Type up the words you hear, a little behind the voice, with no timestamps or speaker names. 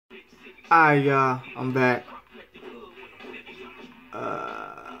Alright, y'all, I'm back.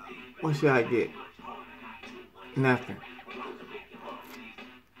 What should I get? Nothing.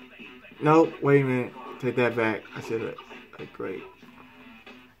 Nope, wait a minute. Take that back. I said it. Great.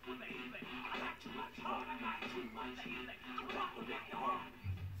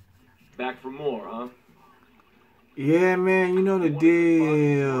 Back for more, huh? Yeah, man, you know the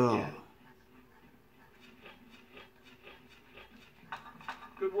deal.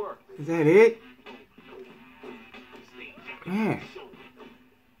 Good work. Is that it? Man.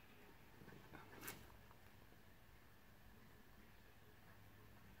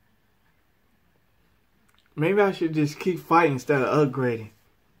 Maybe I should just keep fighting instead of upgrading.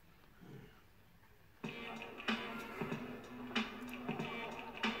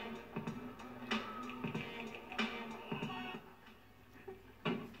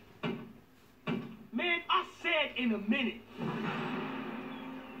 Man, I said in a minute.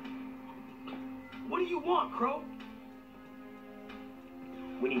 What do you want, Crow?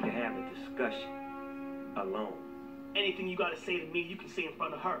 We need to have a discussion. Alone. Anything you gotta say to me, you can say in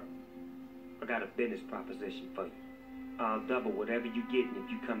front of her. I got a business proposition for you. I'll double whatever you get if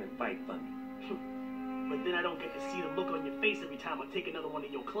you come and fight for me. But then I don't get to see the look on your face every time I take another one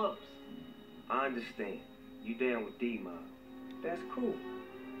of your clubs. I understand. You down with D-Mob. That's cool.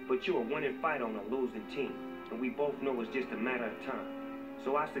 But you're a winning fight on a losing team. And we both know it's just a matter of time.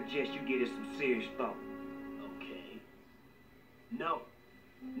 So I suggest you give it some serious thought. Okay. No.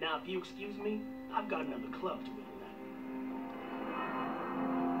 Now, if you excuse me, I've got another club to win tonight.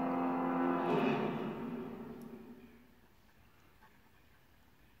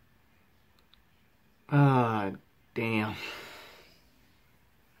 Ah, damn.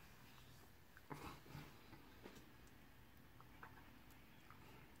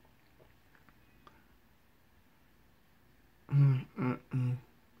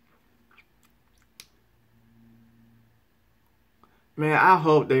 Man, I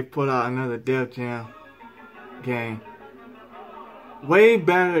hope they put out another Def Jam game. Way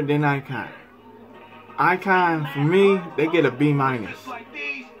better than Icon. Icon, for me, they get a B-.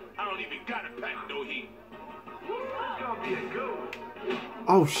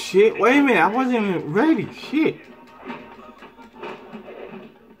 Oh shit, wait a minute, I wasn't even ready. Shit.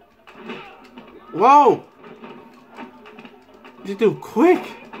 Whoa. This dude quick.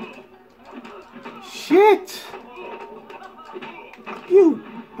 Shit. You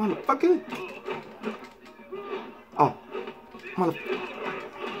motherfucker. Oh.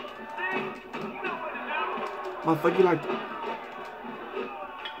 Motherfucker, you like.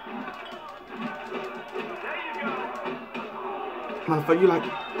 Motherfucker, you like.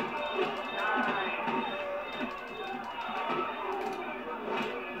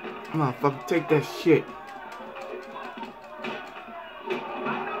 Motherfucker, take that shit.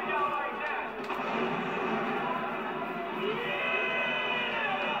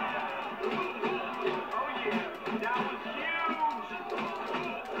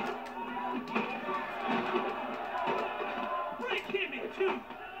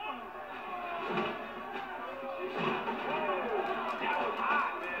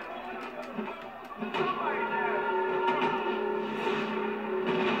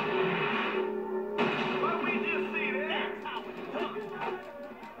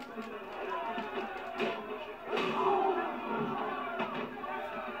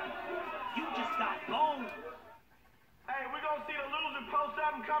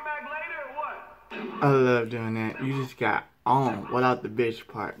 I love doing that. You just got on without the bitch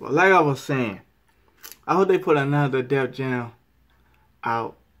part. But like I was saying, I hope they put another Def Jam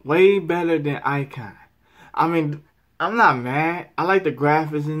out. Way better than Icon. I mean, I'm not mad. I like the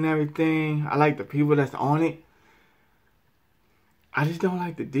graphics and everything. I like the people that's on it. I just don't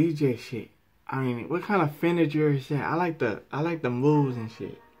like the DJ shit. I mean, what kind of finisher is that? I like the moves and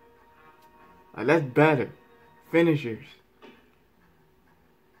shit. Like, that's better. Finishers.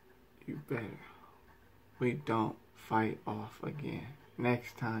 You better. We don't fight off again.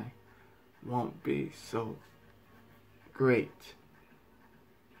 Next time won't be so great.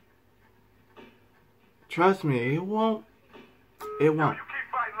 Trust me, it won't. It won't. Yo, you keep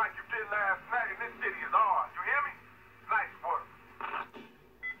fighting like you did last night, and this city is ours. You hear me? Nice work.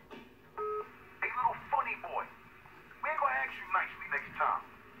 Hey, little funny boy. We ain't gonna ask you nicely next time.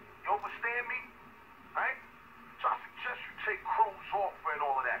 You understand me? Right? So I suggest you take Crow's offer and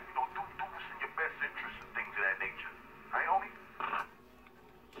all of that. You know, do this in your best interest and things of that nature. Right, homie?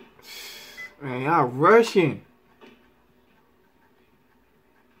 Man, y'all rushing.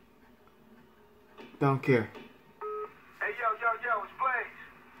 Don't care. Hey, yo, it's Blaze.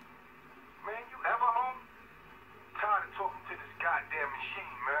 Man, you ever home? Tired of talking to this goddamn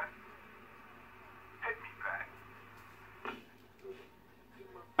machine, man.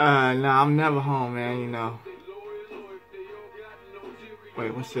 No, I'm never home, man, you know.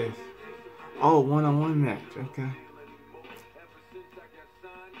 Wait, what's this? Oh, one-on-one match, okay.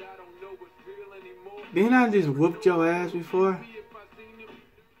 Didn't I just whoop your ass before?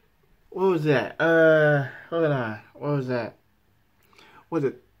 What was that? Hold on. What was that? Was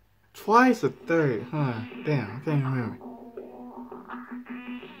it twice or third? Huh, damn, I can't remember.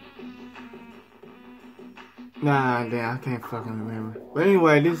 Nah, damn, I can't fucking remember. But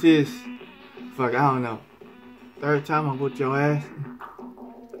anyway, this is, fuck, I don't know. Third time I whooped your ass.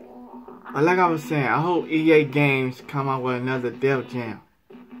 But like I was saying, I hope EA Games come out with another Def Jam.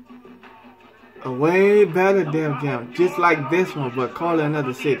 A way better Def Jam, just like this one, but call it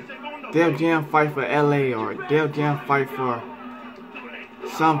another city. Def Jam Fight for LA or Def Jam Fight for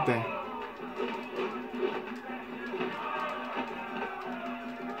something.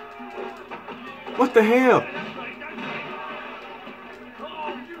 What the hell?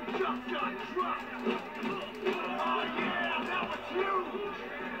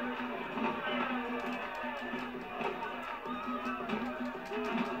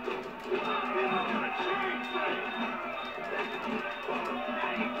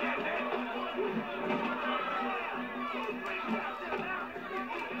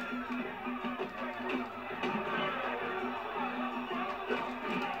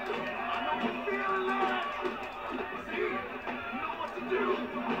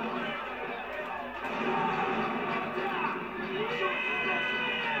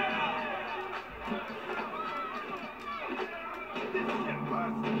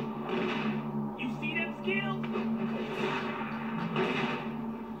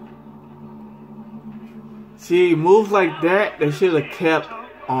 See, moves like that, they should have kept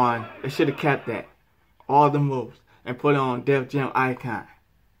on. They should have kept that. All the moves. And put it on Def Jam Icon.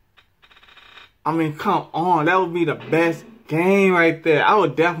 I mean, come on. That would be the best game right there. I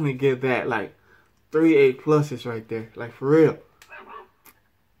would definitely give that like 3 A+ right there. Like, for real.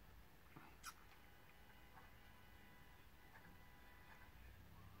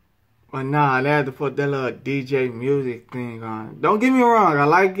 But nah, they had to put that little DJ music thing on. Don't get me wrong, I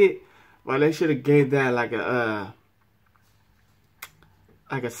like it. But they should have gave that like a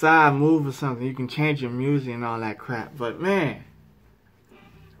side move or something. You can change your music and all that crap. But man,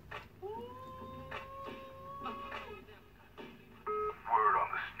 Word on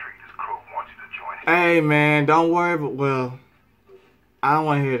the street is Crow wants you to join him. hey man, don't worry. But well, I don't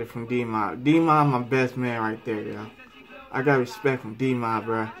want to hear it from D-Mob. D-Mob my best man right there, yo. I got respect from D-Mob,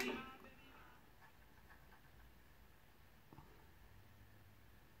 bro.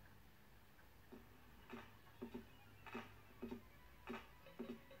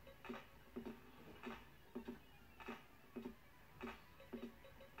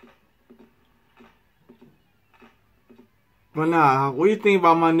 But nah, what do you think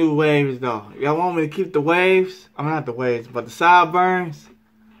about my new waves though? Y'all want me to keep the waves? I'm not the waves, but the sideburns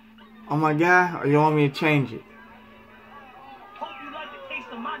on my guy, or you want me to change it? Hope you like the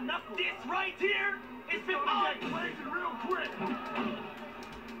taste of my nut. This right here is the blazing real quick.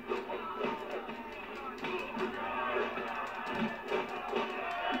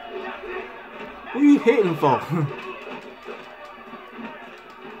 Who you hitting for?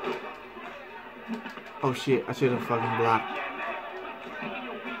 Oh shit, I should have fucking blocked.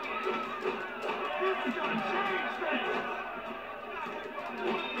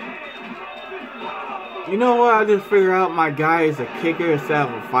 You know what? I just figured out my guy is a kicker instead of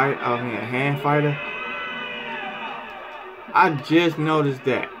a a hand fighter. I just noticed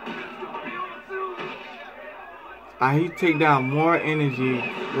that. He take down more energy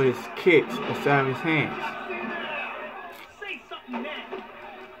with his kicks instead of his hands. Say something now.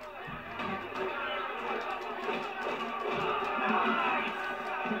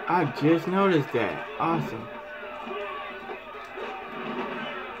 I just noticed that. Awesome.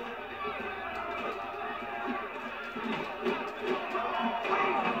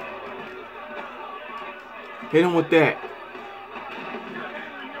 Hit him with that.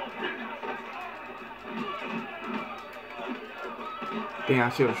 Damn, I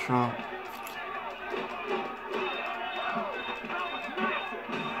should have strong.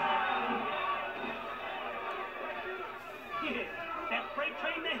 Yeah, that freight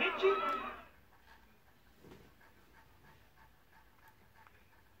train that hit you?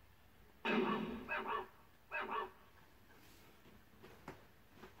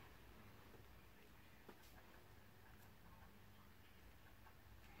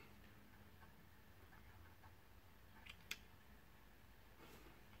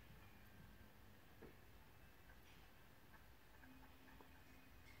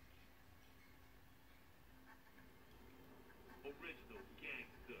 Original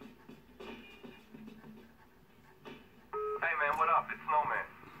gangster.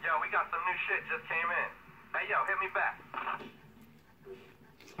 shit just came in. Hey, yo, hit me back.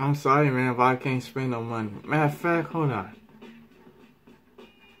 I'm sorry, man, but I can't spend no money. Matter of fact, hold on.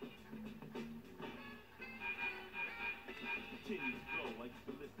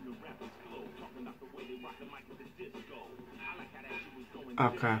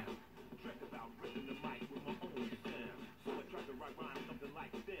 Okay.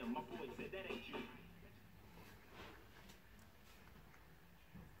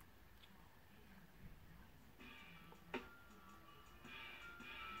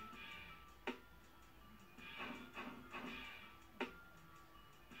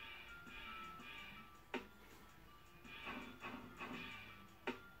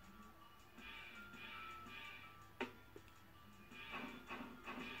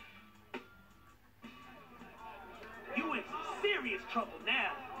 You in some serious trouble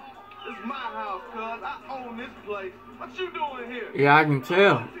now. This is my house, cuz. I own this place. What you doing here? Yeah, I can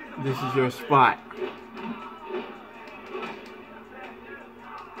tell. This is your spot.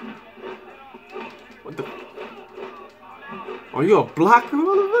 What the? Are you a blocker,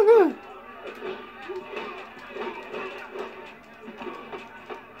 motherfucker?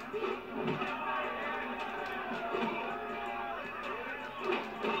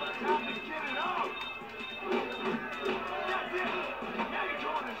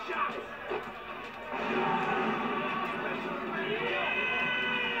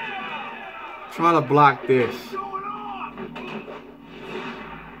 Try to block this.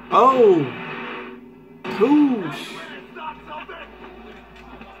 Oh! Touche!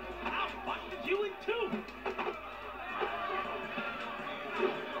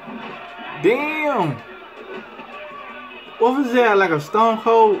 Damn! What was that? Like a Stone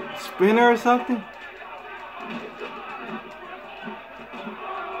Cold spinner or something?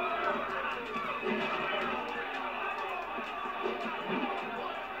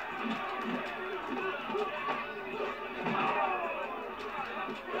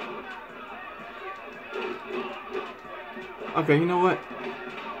 Okay, you know what?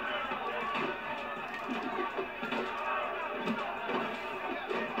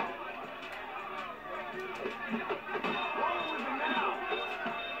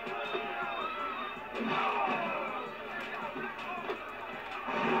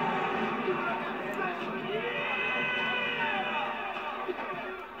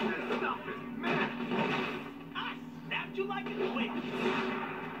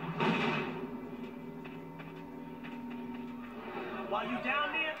 While you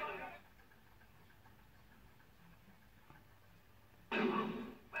down there?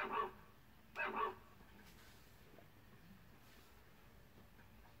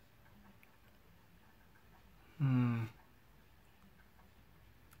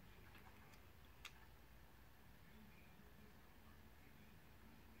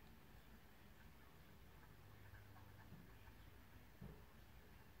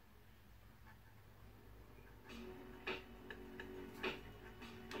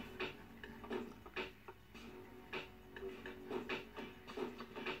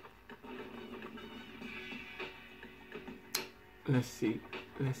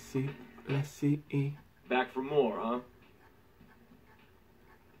 Let's see. Back for more, huh?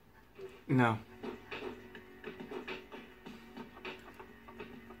 No.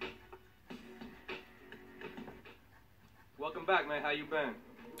 Welcome back, man. How you been?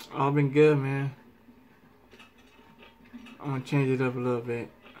 All been good, man. I'm gonna change it up a little bit.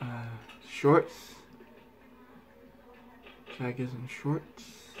 Shorts. Try to get some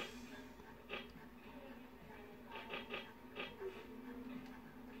shorts.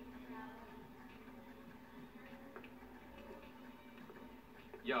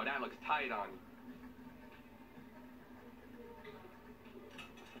 Yo, that looks tight on you.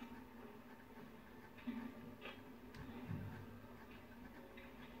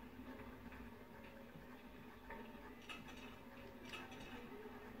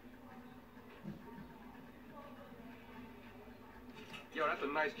 Yo, that's a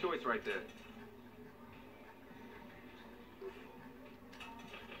nice choice right there.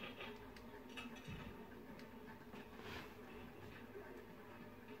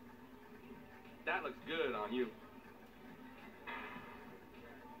 That looks good on you.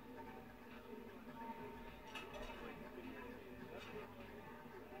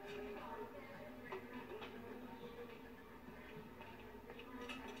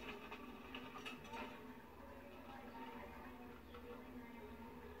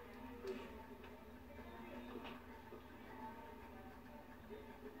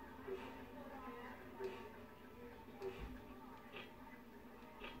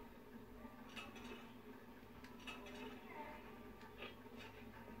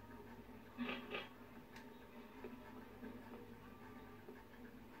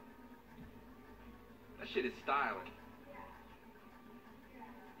 shit is styling.